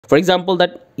For example,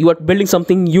 that you are building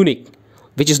something unique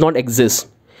which is not exist,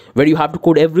 where you have to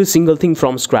code every single thing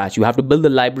from scratch. You have to build the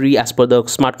library as per the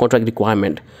smart contract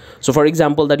requirement. So for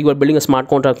example, that you are building a smart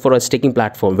contract for a staking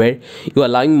platform where you are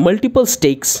allowing multiple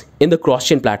stakes in the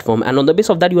cross-chain platform, and on the basis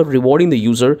of that you are rewarding the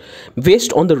user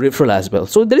based on the referral as well.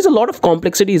 So there is a lot of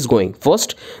complexity is going.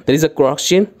 First, there is a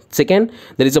cross-chain. Second,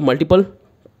 there is a multiple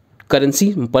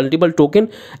currency, multiple token,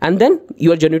 and then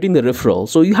you are generating the referral.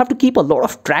 So you have to keep a lot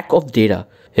of track of data.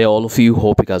 Hey all of you,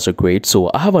 hope you guys are great. So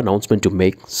I have an announcement to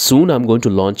make. Soon I'm going to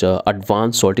launch a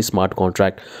advanced Solidity Smart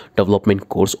Contract Development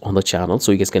course on the channel,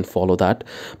 so you guys can follow that.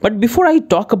 But before I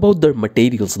talk about the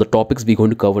materials, the topics we're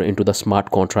going to cover into the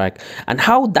smart contract and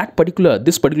how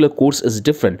this particular course is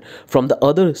different from the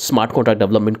other smart contract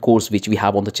development course which we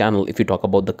have on the channel. If you talk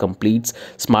about the complete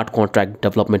smart contract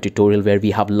development tutorial where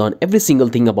we have learned every single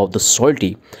thing about the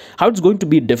Solidity, how it's going to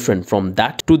be different from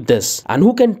that to this, and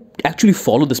who can actually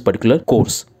follow this particular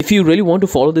course. If you really want to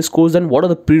follow this course, then what are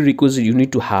the prerequisites you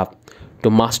need to have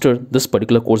to master this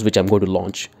particular course which I'm going to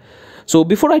launch? So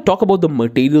before I talk about the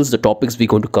materials, the topics we're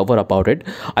going to cover about it,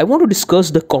 I want to discuss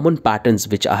the common patterns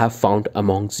which I have found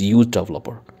amongst youth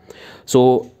developer.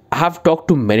 So I have talked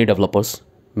to many developers,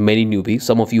 many newbies.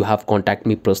 Some of you have contacted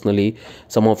me personally,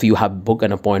 some of you have booked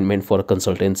an appointment for a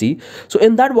consultancy. So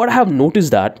in that, what I have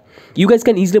noticed that you guys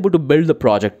can easily able to build the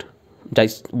project.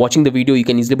 Guys watching the video, you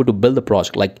can easily able to build the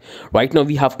project. Like right now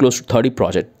we have close to 30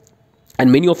 projects,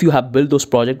 and many of you have built those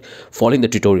projects following the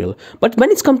tutorial. But when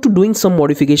it's come to doing some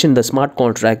modification in the smart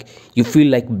contract, you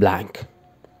feel like blank.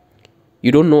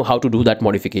 You don't know how to do that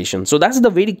modification. So that's the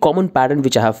very common pattern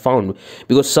which I have found,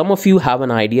 because some of you have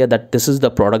an idea that this is the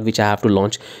product which I have to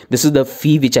launch, this is the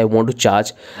fee which I want to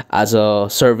charge as a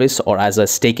service or as a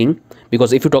staking.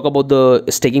 Because if you talk about the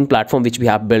staking platform which we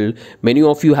have built, many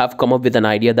of you have come up with an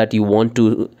idea that you want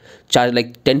to charge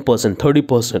like 10%,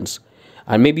 30%.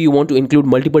 And maybe you want to include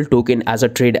multiple token as a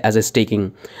trade, as a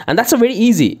staking. And that's a very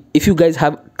easy. If you guys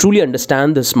have truly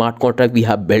understand the smart contract we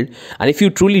have built, and if you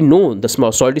truly know the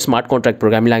Solidity Smart Contract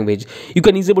programming language, you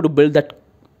can easily able to build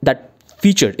that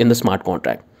feature in the smart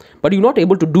contract. But you're not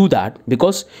able to do that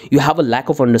because you have a lack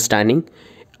of understanding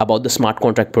about the smart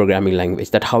contract programming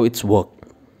language, that how it's work.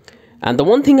 And the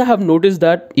one thing I have noticed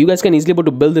that you guys can easily able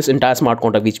to build this entire smart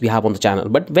contract which we have on the channel.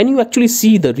 But when you actually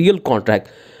see the real contract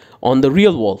on the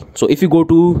real world, so if you go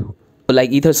to like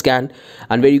Etherscan,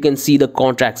 and where you can see the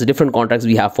contracts, the different contracts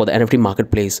we have for the NFT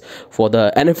marketplace, for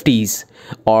the NFTs,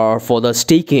 or for the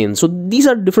staking. So these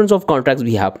are different of contracts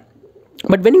we have.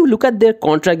 But when you look at their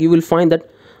contract, you will find that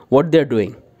what they're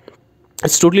doing,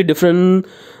 it's totally different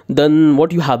than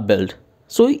what you have built.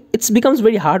 So it becomes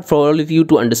very hard for all of you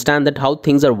to understand that how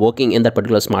things are working in that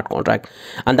particular smart contract,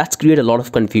 and that's created a lot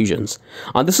of confusions.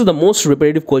 And this is the most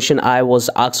repetitive question I was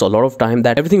asked a lot of time,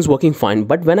 that everything's working fine,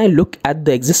 but when I look at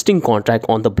the existing contract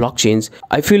on the blockchains,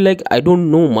 I feel like I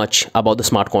don't know much about the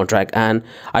smart contract, and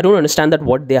I don't understand that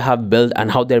what they have built and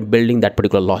how they're building that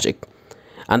particular logic.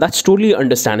 And that's totally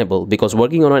understandable, because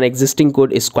working on an existing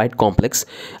code is quite complex.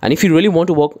 And if you really want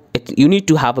to work, you need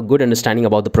to have a good understanding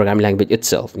about the programming language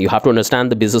itself. You have to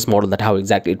understand the business model, that how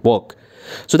exactly it works.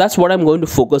 So that's what I'm going to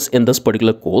focus in this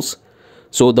particular course.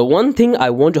 So the one thing I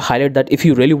want to highlight, that if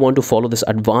you really want to follow this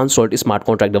advanced Solidity Smart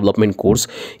Contract Development course,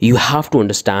 you have to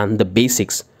understand the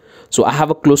basics. So I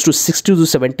have a close to 60 to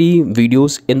 70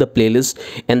 videos in the playlist,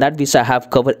 and that which I have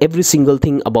covered every single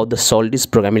thing about the Solidity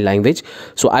programming language.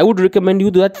 So I would recommend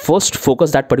you that first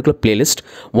focus that particular playlist.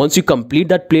 Once you complete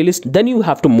that playlist, then you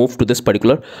have to move to this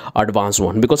particular advanced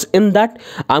one, because in that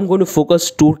I'm going to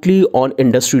focus totally on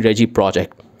industry ready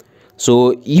project.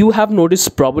 So you have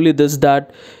noticed probably this,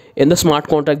 that in the smart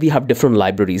contract we have different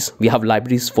libraries. We have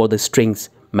libraries for the strings,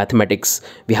 mathematics.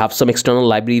 We have some external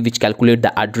library which calculate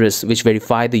the address, which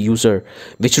verify the user,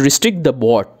 which restrict the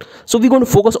bot. So we're going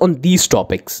to focus on these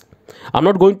topics. I'm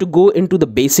not going to go into the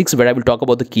basics where I will talk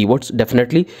about the keywords.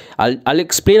 Definitely I'll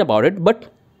explain about it,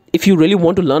 but if you really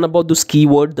want to learn about this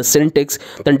keyword, the syntax,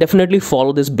 then definitely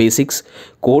follow this basics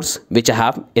course which I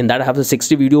have. In that I have a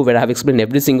 60 video where I have explained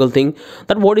every single thing,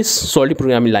 that what is Solidity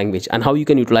programming language and how you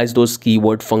can utilize those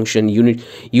keyword, function,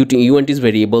 UNTs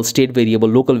variable, state variable,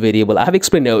 local variable. I have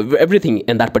explained everything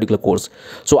in that particular course.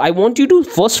 So I want you to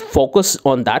first focus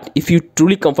on that. If you're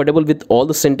truly comfortable with all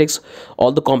the syntax,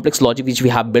 all the complex logic which we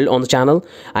have built on the channel,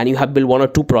 and you have built 1 or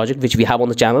 2 projects which we have on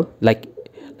the channel, like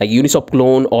Uniswap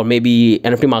clone, or maybe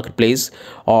NFT marketplace,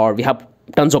 or we have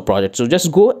tons of projects. So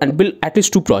just go and build at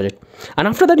least 2 projects, and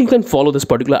after that you can follow this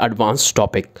particular advanced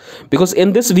topic, because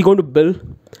in this we're going to build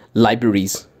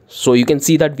libraries. So you can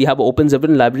see that we have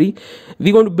OpenZeven library.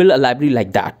 We're going to build a library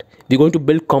like that. We're going to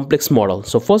build complex model.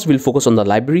 So first we'll focus on the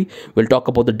library. We'll talk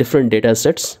about the different data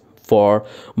sets for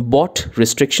bot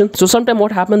restriction. So sometimes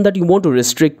what happened that you want to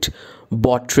restrict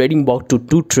trading bot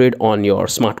to trade on your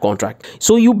smart contract.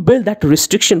 So you build that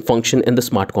restriction function in the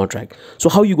smart contract. So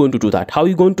how are you going to do that? How are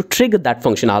you going to trigger that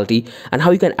functionality, and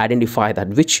how you can identify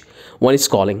that which one is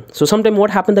calling? So sometimes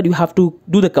what happened that you have to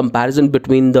do the comparison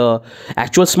between the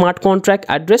actual smart contract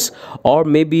address or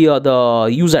maybe the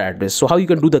user address. So how you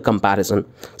can do the comparison?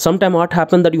 Sometimes what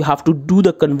happened that you have to do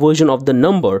the conversion of the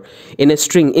number in a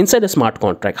string inside a smart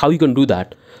contract. How you can do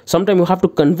that? Sometimes you have to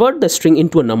convert the string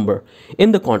into a number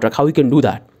in the contract. How you can do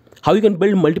that? How you can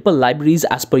build multiple libraries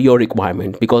as per your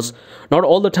requirement, because not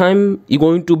all the time you're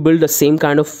going to build the same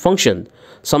kind of function.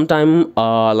 Sometime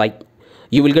like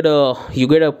you get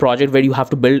a project where you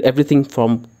have to build everything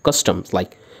from customs,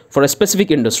 like for a specific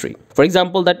industry. For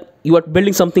example, that you are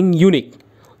building something unique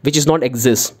which is not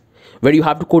exist, where you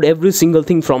have to code every single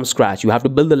thing from scratch. You have to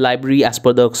build the library as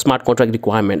per the smart contract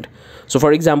requirement. So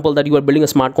for example, that you are building a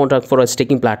smart contract for a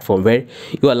staking platform where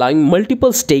you are allowing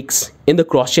multiple stakes in the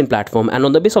cross-chain platform, and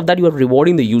on the basis of that you are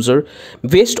rewarding the user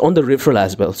based on the referral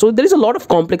as well. So there is a lot of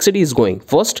complexity is going.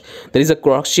 First, there is a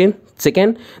cross-chain.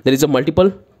 Second, there is a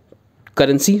multiple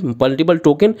currency, multiple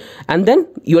token, and then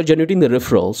you are generating the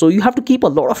referral. So you have to keep a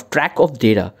lot of track of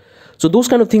data. So those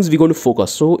kind of things we're going to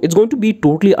focus. So it's going to be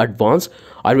totally advanced.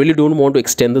 I really don't want to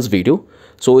extend this video.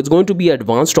 So it's going to be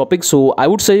advanced topic. So I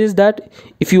would suggest that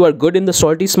if you are good in the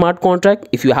Solidity Smart Contract,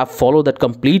 if you have followed that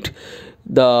complete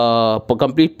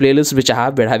playlist which I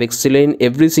have, where I have explained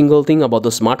every single thing about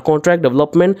the smart contract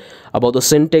development, about the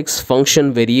syntax,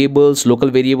 function, variables,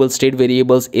 local variables, state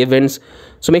variables, events.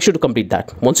 So make sure to complete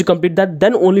that. Once you complete that,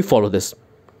 then only follow this.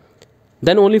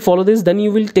 Then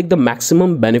you will take the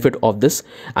maximum benefit of this,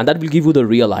 and that will give you the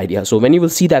real idea. So when you will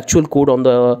see the actual code on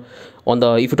the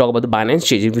if you talk about the Binance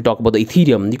change, if you talk about the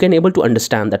Ethereum, you can able to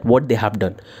understand that what they have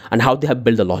done and how they have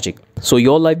built the logic. So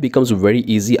your life becomes very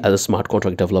easy as a smart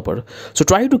contract developer. So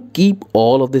try to keep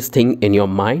all of this thing in your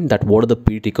mind, that what are the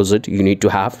prerequisites you need to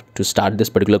have to start this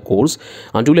particular course.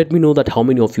 And do let me know that how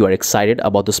many of you are excited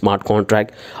about the smart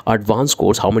contract advanced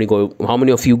course. How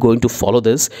many of you going to follow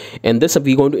this? And this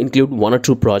we're going to include 1 or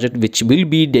 2 projects which will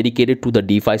be dedicated to the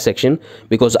DeFi section,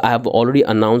 because I have already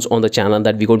announced on the channel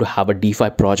that we're going to have a DeFi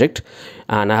project,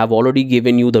 and I have already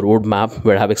given you the roadmap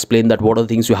where I have explained that what are the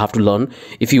things you have to learn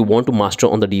if you want to master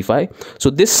on the DeFi. So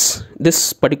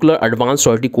this particular advanced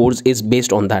Solidity course is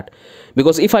based on that,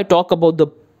 because if I talk about the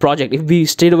project, if we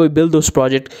straight away build those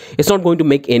projects, it's not going to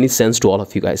make any sense to all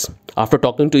of you guys. After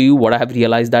talking to you, what I have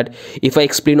realized that if I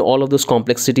explain all of this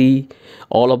complexity,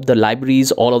 all of the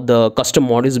libraries, all of the custom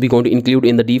modules we're going to include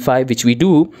in the DeFi, which we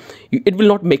do, it will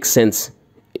not make sense.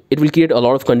 It will create a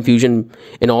lot of confusion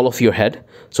in all of your head.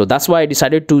 So that's why I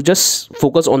decided to just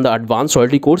focus on the advanced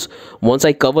Solidity course. Once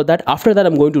I cover that, after that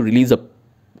I'm going to release a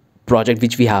project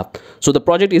which we have. So the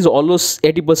project is almost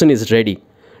 80% is ready.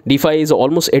 DeFi is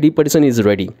almost 80% is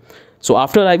ready. So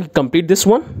after I complete this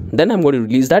one, then I'm going to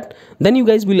release that. Then you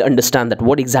guys will understand that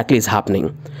what exactly is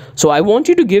happening. So I want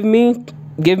you to give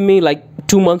me like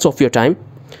 2 months of your time.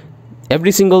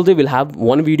 Every single day we'll have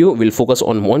one video. We'll focus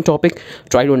on one topic,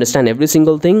 try to understand every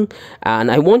single thing,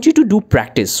 and I want you to do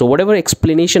practice. So whatever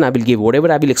explanation I will give, whatever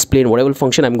I will explain, whatever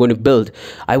function I'm going to build,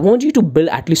 I want you to build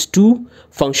at least 2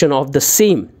 functions of the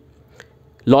same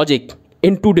logic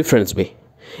in 2 different ways.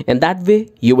 And that way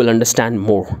you will understand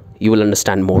more.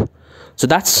 So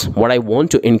that's what I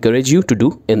want to encourage you to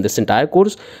do in this entire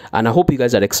course, and I hope you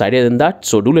guys are excited in that.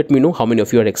 So do let me know how many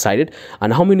of you are excited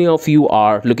and how many of you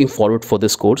are looking forward for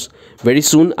this course. Very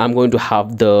soon I'm going to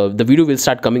have the video will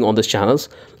start coming on this channels.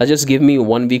 Just give me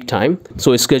 1 week time,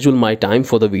 so schedule my time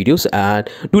for the videos, and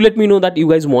do let me know that you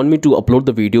guys want me to upload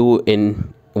the video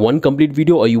in one complete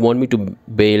video, or you want me to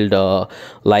build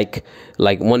like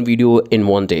one video in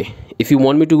one day. If you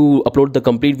want me to upload the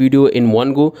complete video in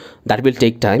one go, that will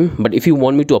take time. But if you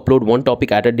want me to upload one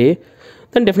topic at a day,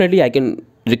 then definitely I can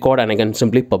record and I can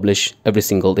simply publish every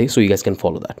single day, so you guys can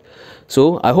follow that.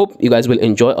 So I hope you guys will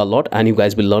enjoy a lot, and you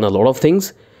guys will learn a lot of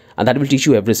things, and that will teach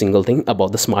you every single thing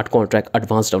about the smart contract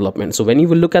advanced development. So when you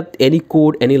will look at any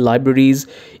code, any libraries,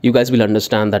 you guys will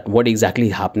understand that what exactly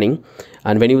is happening.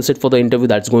 And when you will sit for the interview,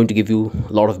 that's going to give you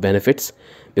a lot of benefits,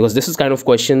 because this is kind of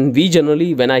question we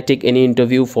generally, when I take any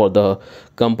interview for the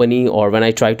company or when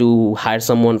I try to hire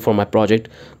someone for my project,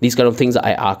 these kind of things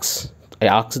I ask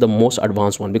the most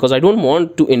advanced one, because I don't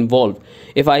want to involve.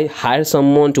 If I hire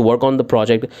someone to work on the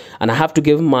project and I have to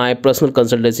give my personal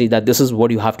consultancy that this is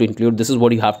what you have to include, this is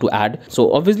what you have to add.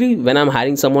 So obviously when I'm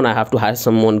hiring someone, I have to hire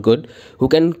someone good who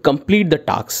can complete the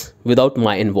tasks without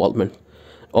my involvement.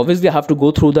 Obviously I have to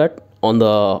go through that on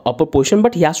the upper portion,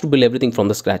 but he has to build everything from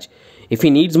the scratch. If he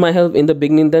needs my help in the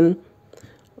beginning, then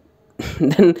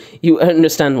then you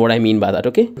understand what I mean by that.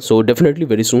 Okay, so definitely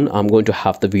very soon I'm going to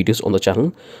have the videos on the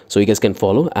channel, so you guys can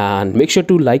follow, and make sure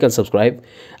to like and subscribe,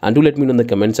 and do let me know in the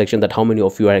comment section that how many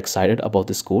of you are excited about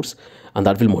this course, and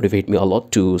that will motivate me a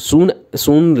lot to soon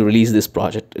release this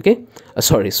project. Okay,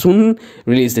 soon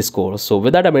release this course. So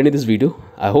with that, I'm ending this video.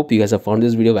 I hope you guys have found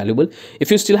this video valuable.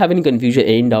 If you still have any confusion,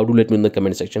 any doubt, do let me know in the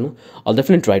comment section. I'll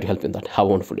definitely try to help in that. Have a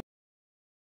wonderful day.